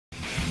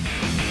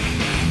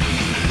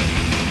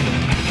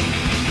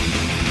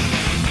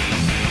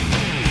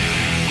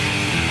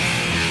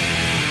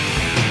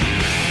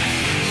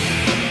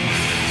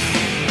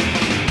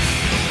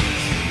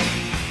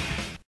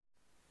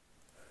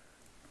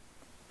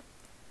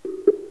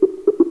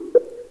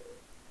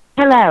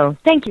Hello.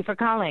 Thank you for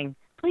calling.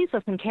 Please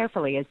listen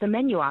carefully as the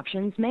menu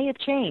options may have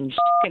changed.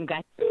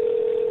 Congrats.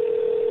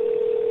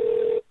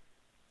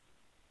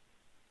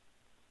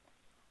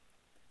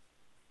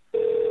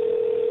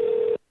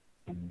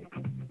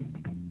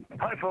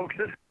 Hi, folks.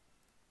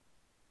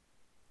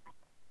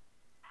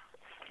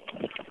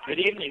 Good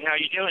evening. How are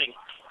you doing?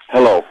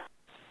 Hello.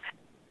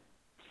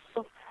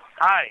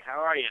 Hi. How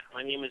are you?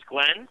 My name is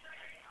Glenn.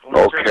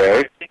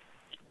 Okay.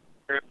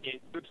 Caribbean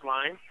Cruise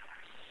Line.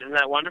 Isn't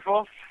that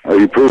wonderful? Are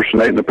you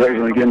impersonating the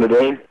president again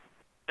today?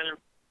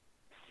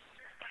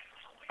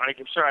 I'm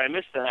sorry, I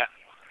missed that.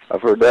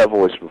 I've heard that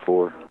voice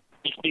before. Can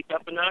you speak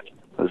up enough?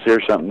 Let's hear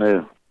something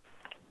new.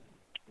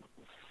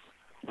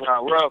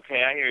 No, we're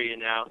okay. I hear you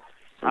now.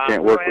 We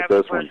can't work with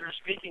this one. I have the pleasure of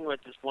speaking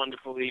with this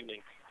wonderful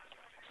evening.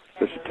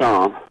 This is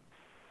Tom.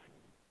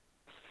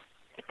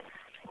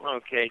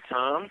 Okay,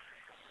 Tom.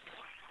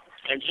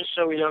 And just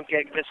so we don't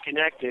get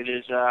disconnected,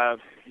 is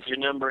your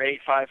number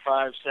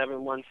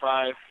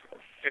 855-715-6517?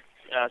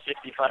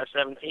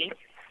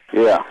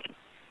 Yeah.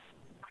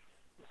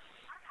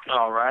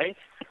 All right.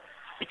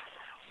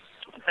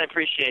 I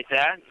appreciate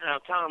that. Now,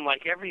 Tom,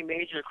 like every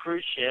major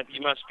cruise ship,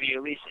 you must be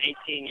at least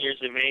 18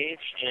 years of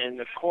age, and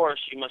of course,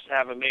 you must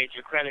have a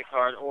major credit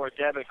card or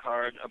debit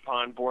card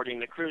upon boarding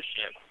the cruise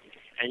ship.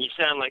 And you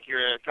sound like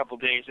you're a couple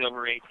days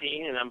over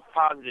 18, and I'm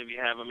positive you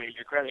have a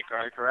major credit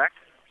card, correct?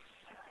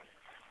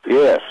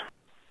 Yes.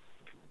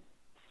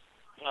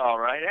 All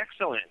right,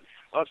 excellent.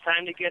 Well, it's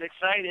time to get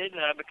excited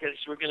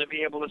because we're going to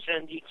be able to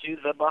send you to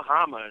the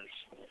Bahamas.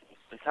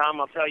 And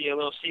Tom, I'll tell you a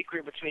little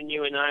secret between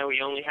you and I.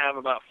 We only have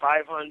about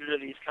 500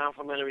 of these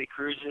complimentary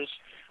cruises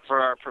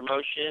for our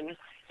promotion,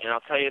 and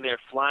I'll tell you they're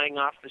flying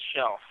off the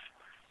shelf.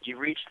 You've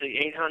reached the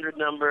 800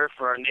 number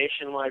for our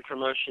nationwide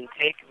promotion,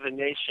 Take the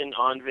Nation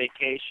on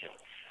Vacation.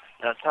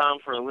 Now, Tom,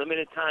 for a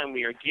limited time,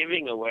 we are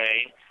giving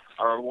away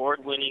our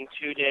award-winning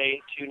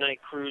 2-day,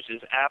 2-night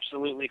cruises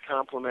absolutely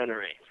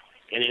complimentary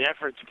in an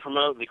effort to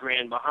promote the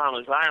Grand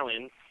Bahamas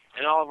Island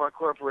and all of our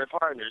corporate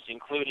partners,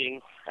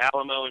 including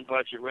Alamo and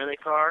Budget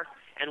Rent-A-Car,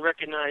 and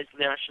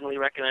nationally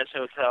recognized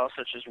hotels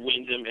such as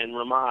Wyndham and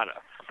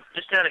Ramada.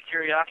 Just out of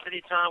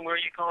curiosity, Tom, where are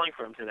you calling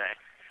from today?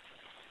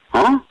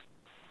 Huh?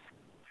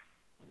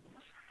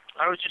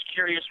 I was just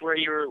curious where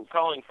you were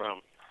calling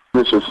from.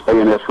 This is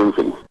A&S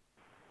Roofing.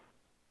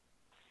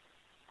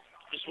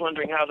 Just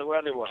wondering how the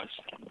weather was.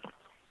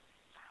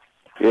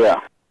 Yeah.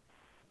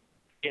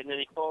 Getting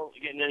any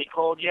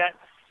cold yet?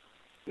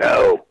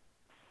 No.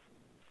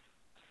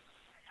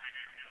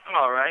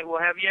 All right. Well,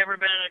 have you ever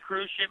been on a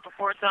cruise ship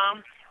before,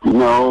 Tom?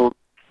 No.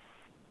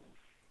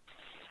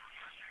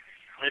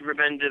 Ever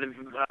been to the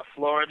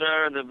Florida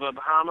or the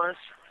Bahamas?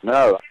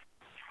 No.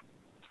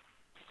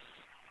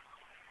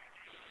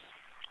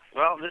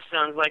 Well, this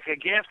sounds like a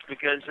gift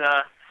because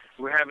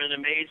we're having an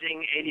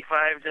amazing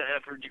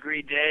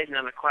 85-degree day,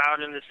 not a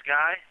cloud in the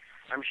sky.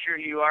 I'm sure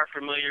you are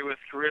familiar with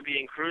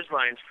Caribbean Cruise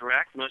Lines,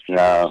 correct? Most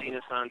people have seen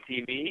us on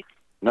TV.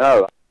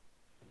 No.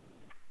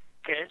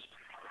 Okay.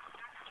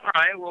 All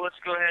right, well, let's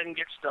go ahead and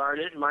get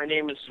started. My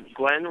name is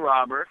Glenn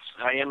Roberts.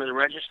 I am a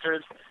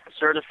registered,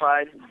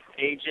 certified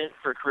agent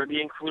for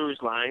Caribbean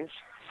Cruise Lines.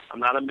 I'm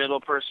not a middle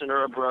person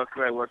or a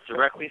broker. I work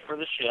directly for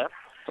the ship.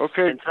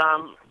 Okay. And,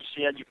 Tom, you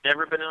said you've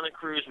never been on a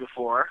cruise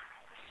before,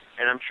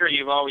 and I'm sure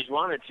you've always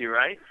wanted to,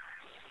 right?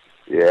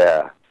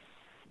 Yeah.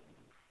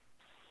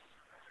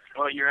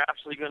 Oh, you're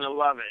absolutely going to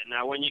love it.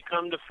 Now, when you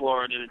come to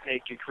Florida to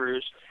take your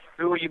cruise,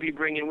 who will you be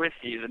bringing with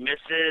you? The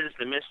missus,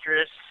 the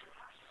mistress?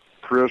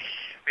 Chris.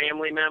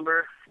 Family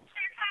member?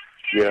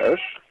 Yes.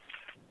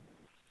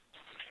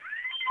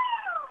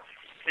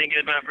 Thinking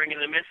about bringing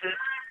the missus?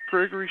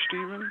 Gregory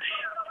Stevens.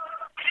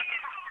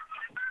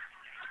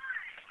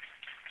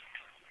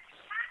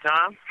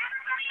 Tom?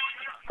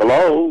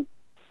 Hello.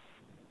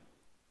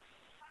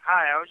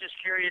 Hi, I was just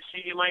curious who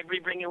you might be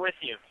bringing with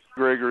you.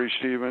 Gregory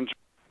Stevens.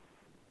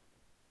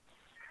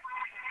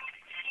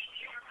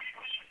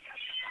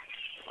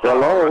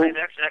 Hello. All right,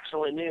 that's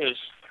excellent news.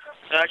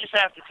 So I just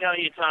have to tell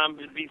you, Tom,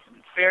 to be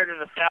fair to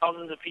the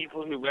thousands of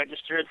people who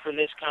registered for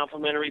this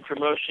complimentary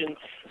promotion,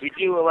 we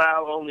do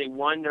allow only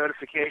one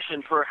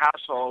notification per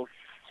household.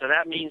 So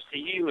that means to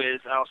you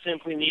is I'll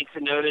simply need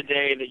to know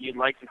today that you'd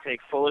like to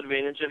take full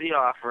advantage of the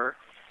offer,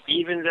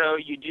 even though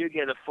you do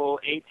get a full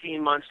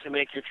 18 months to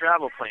make your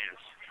travel plans.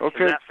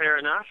 Okay. Is that fair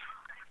enough?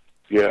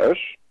 Yes.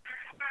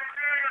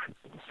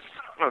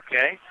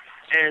 Okay.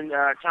 And,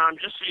 Tom,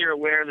 just so you're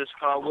aware, this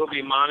call will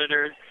be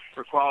monitored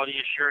for quality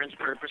assurance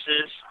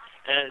purposes.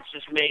 And it's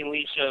just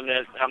mainly so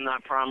that I'm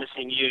not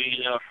promising you,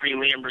 a free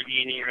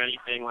Lamborghini or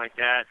anything like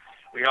that.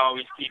 We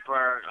always keep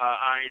our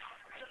I's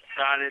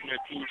dotted and our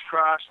T's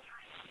crossed.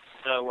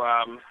 So,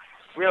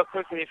 real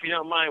quickly, if you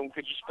don't mind,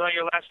 could you spell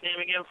your last name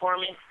again for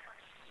me?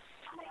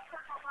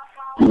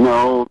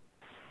 No.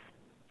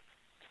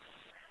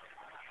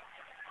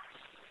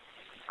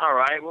 All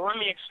right. Well, let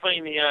me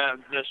explain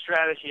the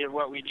strategy of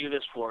what we do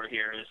this for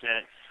here is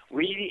that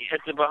we at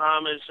the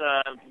Bahamas,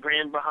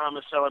 Grand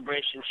Bahamas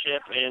Celebration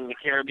Ship and the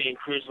Caribbean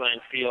Cruise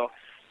Line feel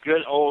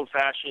good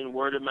old-fashioned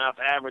word-of-mouth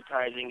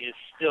advertising is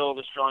still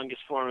the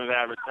strongest form of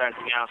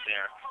advertising out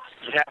there.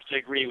 You'd have to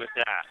agree with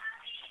that.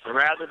 So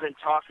rather than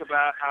talk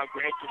about how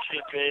great the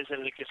ship is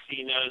and the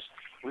casinos,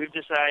 we've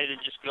decided to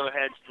just go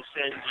ahead to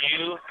send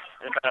you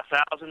and about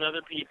 1,000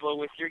 other people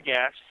with your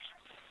guests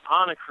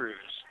on a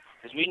cruise.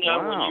 Because we know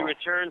when you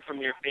return from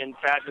your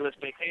fabulous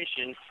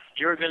vacation,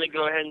 you're going to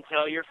go ahead and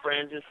tell your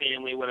friends and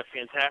family what a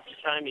fantastic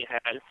time you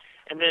had,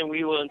 and then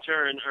we will in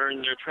turn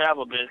earn their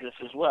travel business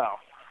as well.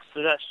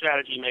 So that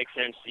strategy makes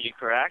sense to you,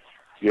 correct?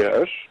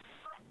 Yes.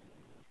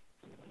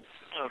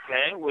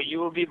 Okay. Well, you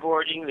will be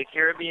boarding the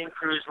Caribbean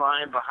Cruise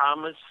Line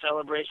Bahamas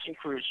Celebration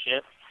Cruise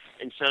Ship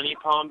in sunny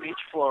Palm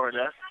Beach,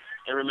 Florida.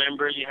 And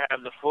remember, you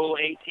have the full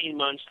 18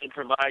 months to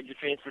provide your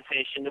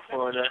transportation to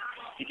Florida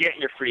to get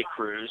your free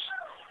cruise.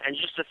 And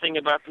just the thing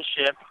about the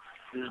ship,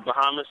 this is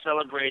Bahamas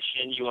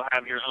Celebration. You will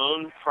have your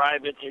own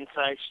private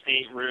inside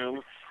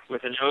stateroom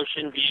with an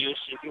ocean view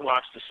so you can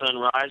watch the sun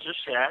rise or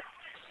set.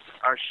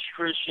 Our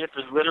cruise ship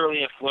is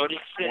literally a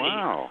floating city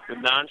with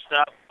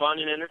nonstop fun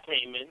and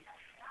entertainment.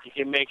 You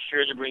can make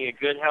sure to bring a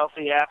good,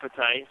 healthy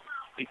appetite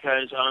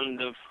because on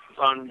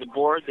the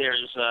board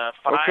there's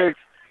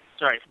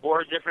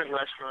 4 different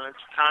restaurants,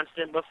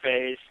 constant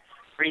buffets,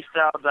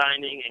 freestyle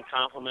dining, and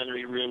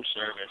complimentary room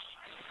service.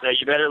 So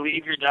you better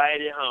leave your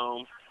diet at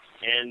home.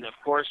 And, of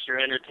course, your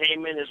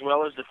entertainment as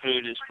well as the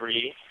food is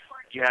free.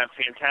 You have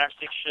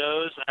fantastic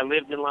shows. I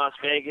lived in Las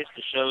Vegas.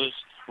 The shows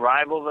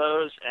rival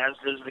those, as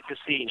does the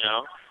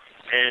casino.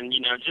 And,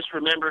 just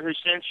remember who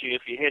sent you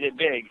if you hit it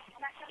big.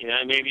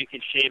 Maybe you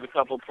could shave a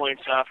couple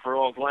points off for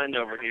old Glenn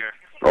over here.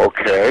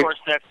 Okay. Of course,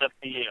 that's up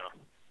to you.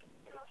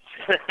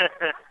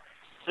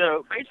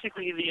 So,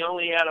 basically, the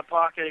only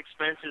out-of-pocket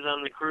expenses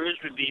on the cruise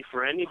would be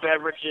for any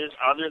beverages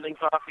other than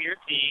coffee or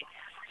tea,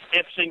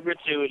 tips and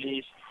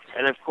gratuities,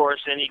 and, of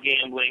course, any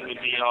gambling would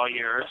be all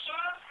yours.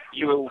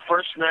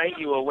 First night,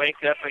 you will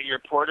wake up at your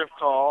port of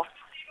call,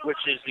 which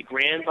is the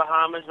Grand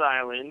Bahamas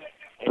Island.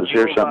 And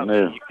you can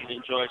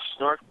enjoy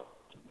snorkeling,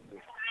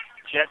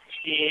 jet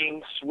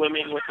skiing,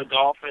 swimming with the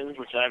dolphins,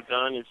 which I've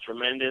done. It's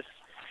tremendous.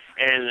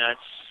 And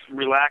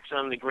relax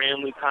on the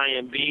Grand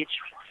Lucayan Beach.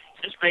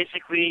 Just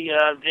basically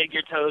dig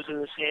your toes in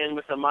the sand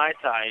with a Mai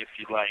Tai if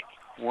you'd like.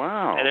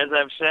 Wow. And as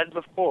I've said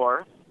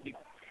before,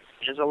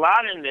 there's a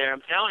lot in there.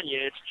 I'm telling you,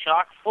 it's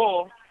chock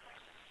full.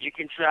 You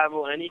can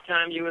travel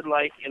anytime you would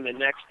like in the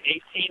next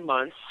 18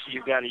 months.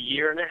 You've got a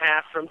year and a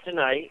half from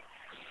tonight.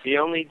 The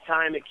only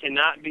time it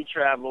cannot be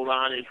traveled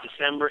on is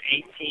December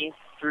 18th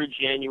through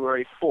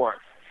January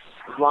 4th.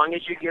 As long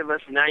as you give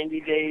us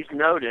 90 days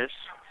notice,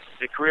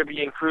 the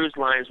Caribbean Cruise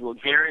Lines will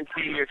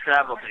guarantee your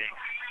travel date.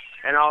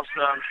 And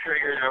also, I'm sure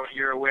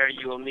you're aware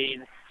you will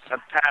need a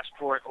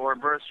passport or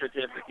birth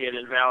certificate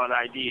and valid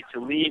ID to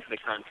leave the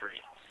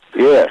country.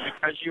 Yes.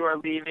 Because you are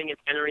leaving and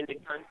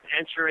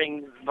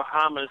entering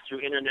Bahamas through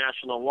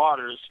international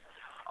waters,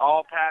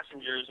 all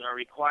passengers are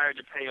required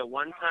to pay a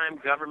one-time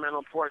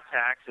governmental port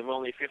tax of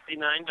only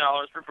 $59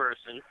 per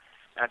person.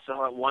 That's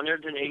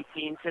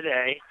 $118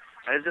 today.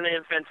 Isn't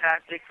it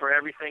fantastic for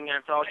everything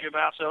I've told you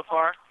about so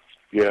far?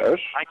 Yes.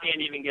 I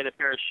can't even get a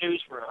pair of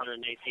shoes for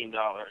 $118.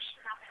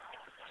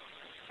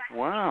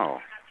 Wow.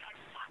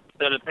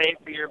 So to pay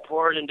for your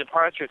port and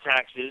departure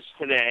taxes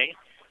today,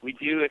 we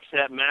do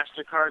accept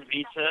MasterCard,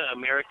 Visa,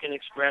 American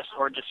Express,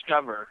 or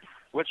Discover.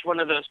 Which one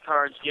of those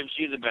cards gives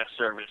you the best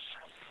service?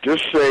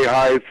 Just say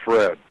hi,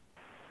 Fred.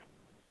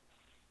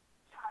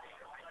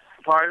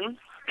 Pardon?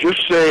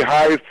 Just say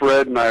hi,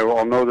 Fred, and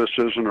I'll know this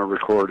isn't a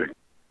recording.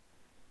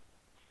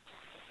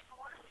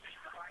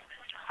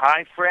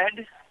 Hi,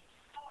 Fred.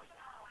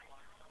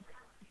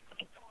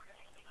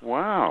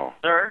 Wow.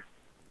 Sir?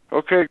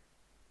 Okay.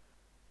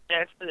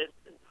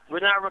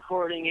 We're not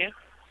recording you.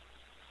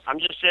 I'm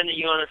just sending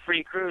you on a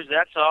free cruise,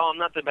 that's all. I'm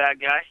not the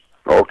bad guy.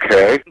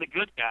 Okay. I'm the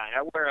good guy.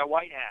 I wear a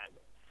white hat.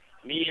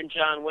 Me and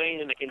John Wayne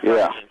in the Kentuckian.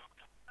 Yeah.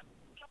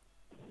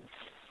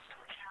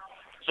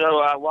 So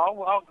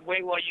I'll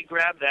wait while you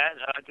grab that.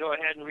 Go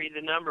ahead and read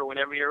the number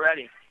whenever you're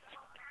ready.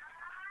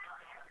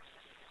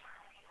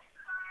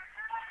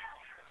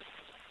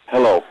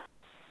 Hello.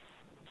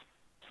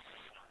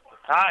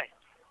 Hi.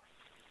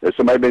 Has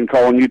somebody been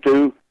calling you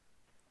too?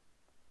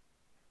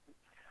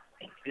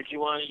 Did you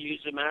want to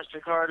use a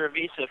MasterCard or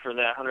Visa for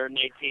that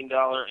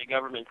 $118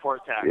 government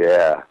port tax?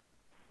 Yeah.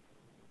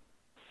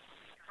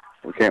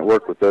 We can't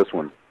work with this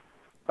one.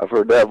 I've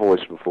heard that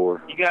voice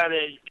before. You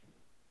gotta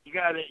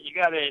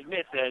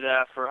admit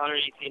that for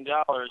 $118,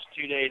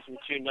 2 days and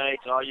 2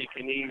 nights, all you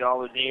can eat,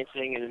 all the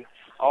dancing, and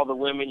all the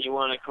women you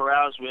want to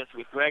carouse with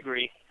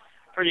Gregory,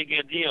 pretty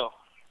good deal.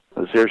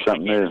 Let's hear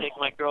something I new. can't take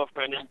my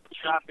girlfriend in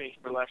shopping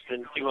for less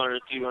than $200,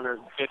 $250.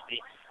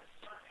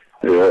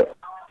 Yeah.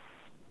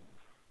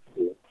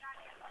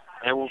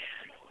 And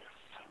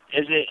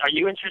are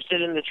you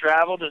interested in the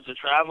travel? Does the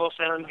travel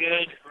sound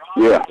good?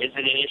 Yeah. Is it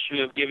an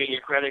issue of giving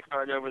your credit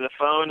card over the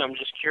phone? I'm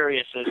just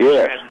curious as to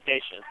your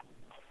hesitation.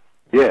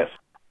 Yes.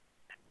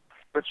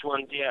 Which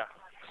ones, yeah.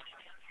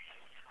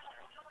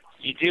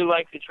 You do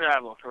like the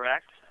travel,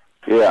 correct?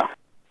 Yeah.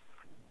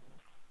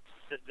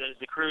 Does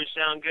the cruise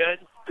sound good?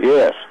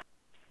 Yes.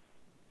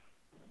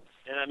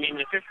 And I mean,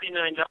 the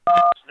 $59,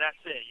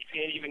 that's it. You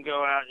can't even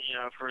go out, you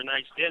know, for a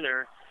nice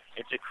dinner.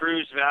 It's a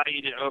cruise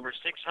valued at over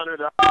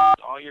 $600.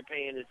 All you're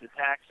paying is the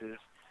taxes.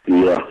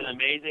 Yeah. It's an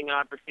amazing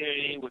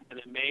opportunity with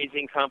an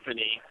amazing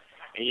company.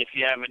 And if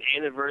you have an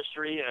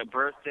anniversary, a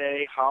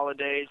birthday,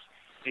 holidays,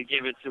 to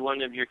give it to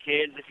one of your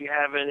kids, if you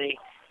have any,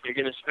 you're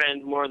going to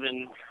spend more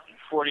than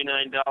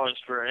 $49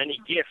 for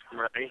any gift,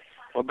 right?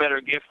 What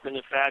better gift than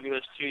a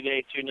fabulous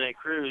 2-day, 2-night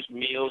cruise,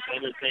 meals,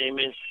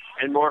 entertainment,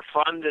 and more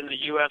fun than the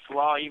U.S.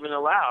 law even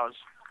allows.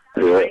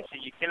 Yeah.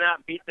 You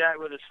cannot beat that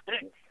with a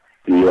stick.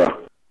 Yeah.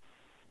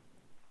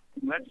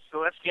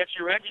 Let's get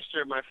you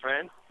registered, my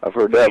friend. I've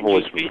heard that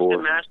voice Visa, before.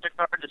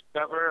 MasterCard,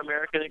 Discover,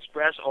 American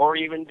Express, or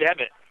even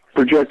debit.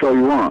 Project all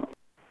you want.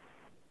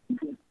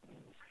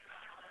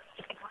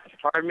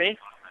 Pardon me?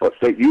 What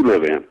state you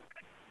live in?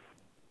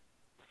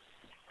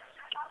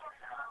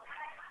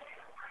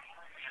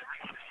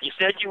 You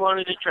said you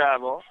wanted to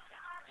travel.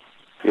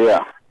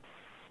 Yeah.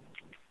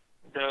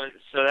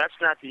 So that's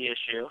not the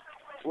issue.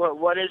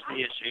 What is the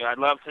issue? I'd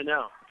love to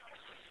know.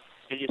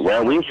 Because you Well,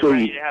 sound we'll like you're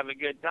ready see. to have a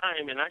good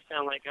time, and I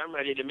sound like I'm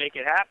ready to make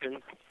it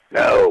happen.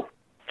 No.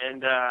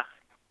 And I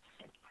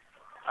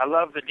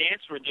love the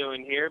dance we're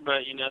doing here,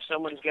 but, you know,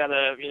 someone's got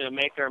to, you know,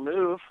 make our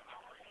move.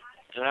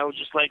 And I would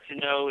just like to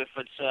know if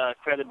it's a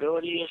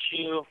credibility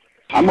issue.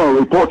 I'm going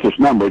to report this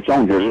number. It's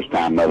on here this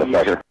time,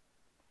 motherfucker.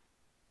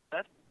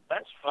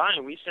 That's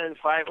fine. We send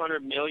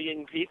 500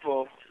 million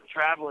people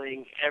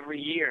traveling every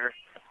year.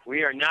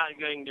 We are not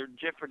going to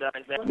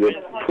jeopardize that The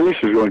business. police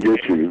is going to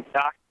get you.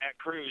 Dock that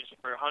cruise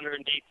for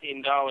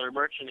 $118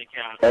 merchant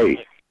account.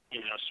 Hey.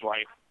 You know,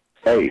 swipe.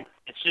 Hey.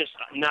 It's just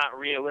not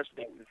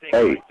realistic to think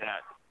Hey. like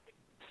that.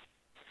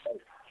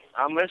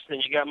 I'm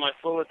listening. You got my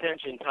full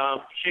attention,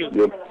 Tom. Shoot.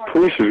 The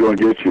police is going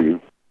to get you.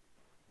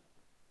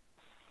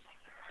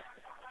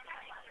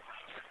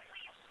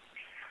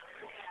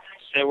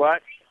 Say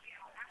what?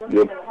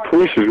 The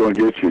police is going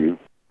to get you.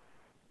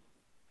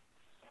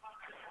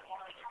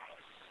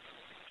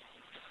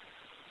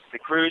 The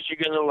cruise you're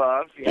going to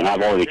love. And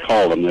I've already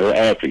called them. They're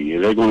after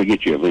you. They're going to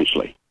get you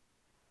eventually.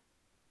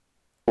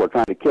 We're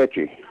trying to catch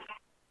you.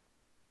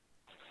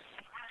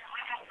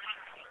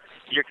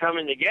 You're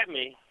coming to get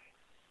me.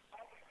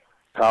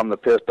 Tom the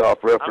pissed off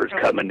ripper's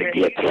coming to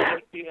get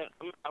you.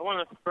 I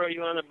want to throw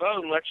you on a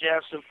boat and let you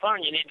have some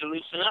fun. You need to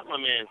loosen up, my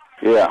man.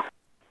 Yeah.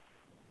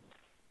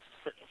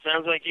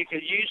 Sounds like you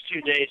could use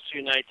 2 days,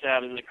 2 nights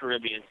out in the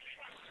Caribbean.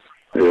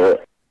 Yeah.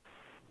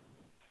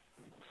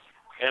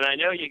 And I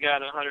know you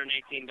got $118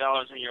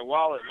 in your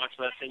wallet, much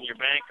less in your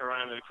bank or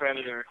on a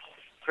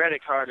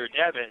credit card or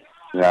debit.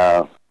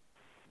 No.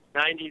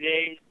 90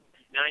 days,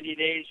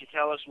 you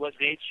tell us what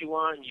dates you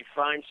want, and you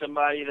find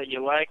somebody that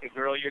you like, a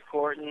girl you're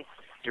courting,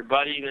 your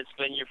buddy that's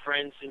been your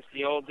friend since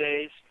the old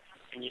days,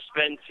 and you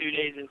spend 2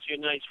 days and 2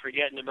 nights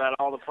forgetting about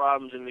all the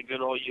problems in the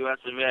good old U.S.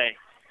 of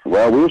A.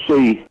 Well, we'll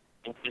see.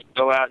 And just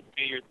go out and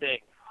do your thing.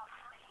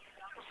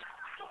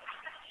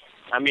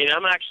 I mean,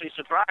 I'm actually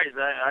surprised.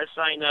 I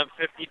sign up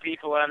 50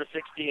 people out of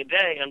 60 a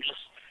day.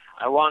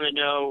 I want to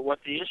know what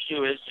the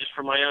issue is just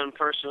for my own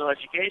personal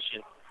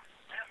education.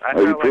 Are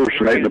you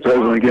impersonating the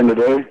president again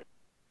today?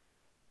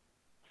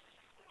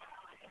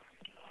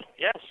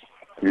 Yes.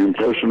 You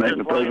impersonating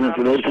the president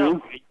today,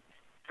 too?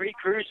 Free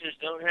cruises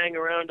don't hang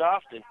around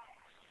often.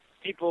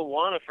 People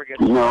want to forget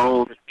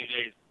No. for 2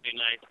 days, 2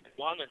 nights. They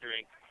want to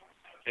drink.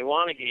 They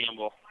want to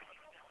gamble.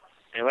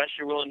 Unless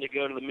you're willing to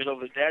go to the middle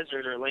of the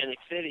desert or Atlantic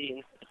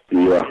City,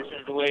 Yeah. this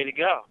is the way to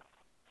go.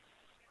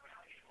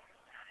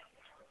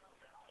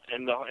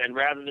 And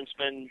rather than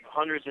spend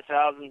hundreds of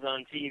thousands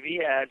on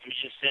TV ads, we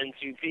just send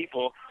 2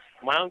 people.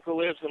 My uncle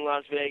lives in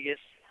Las Vegas.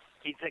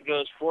 He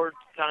goes 4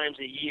 times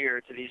a year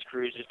to these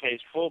cruises,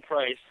 pays full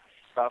price,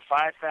 about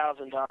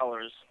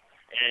 $5,000,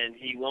 and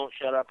he won't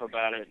shut up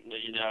about it,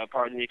 you know,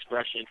 pardon the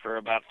expression, for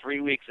about 3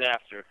 weeks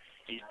after.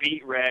 He's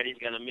beat red. He's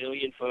got 1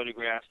 million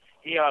photographs.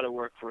 He ought to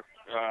work for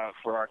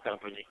our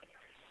company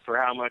for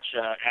how much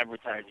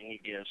advertising he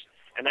gives.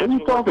 And that's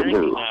what we're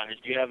banking on. Is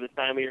you have the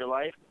time of your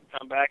life,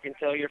 come back and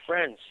tell your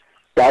friends.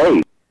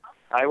 Hey.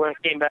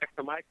 Came back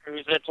from my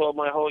cruise. I told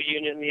my whole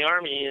unit in the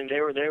Army, and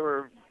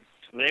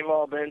they've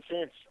all been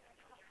since.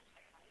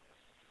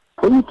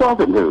 Who are you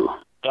talking to?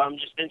 So I'm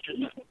just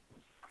interested.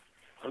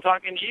 I'm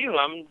talking to you.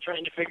 I'm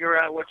trying to figure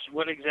out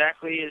what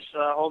exactly is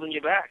holding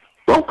you back.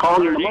 Don't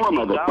call you more,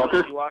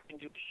 motherfucker. You walk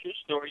into a shoe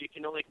store, you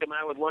can only come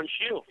out with 1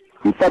 shoe.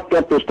 You fucked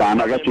up this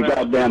time. I got your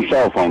goddamn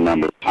cell phone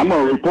number. I'm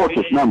going to report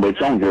this number.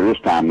 It's on here this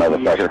time,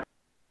 motherfucker.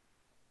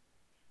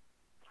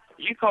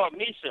 You called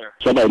me, sir.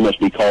 Somebody must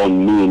be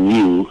calling me and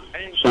you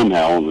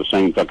somehow on the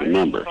same fucking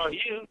number. Call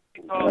you.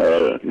 You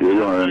called me. You're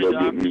going to end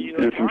up getting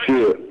in some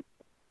shit.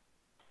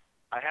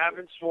 I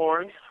haven't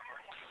sworn.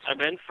 I've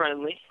been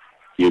friendly.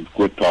 You'd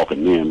quit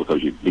talking then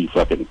because you'd be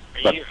fucking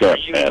fucked up,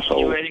 asshole.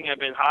 Insinuating I've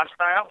been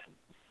hostile?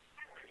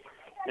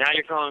 Now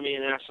you're calling me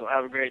an asshole.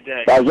 Have a great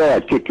day. How's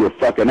that? Kick your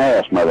fucking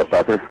ass,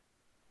 motherfucker.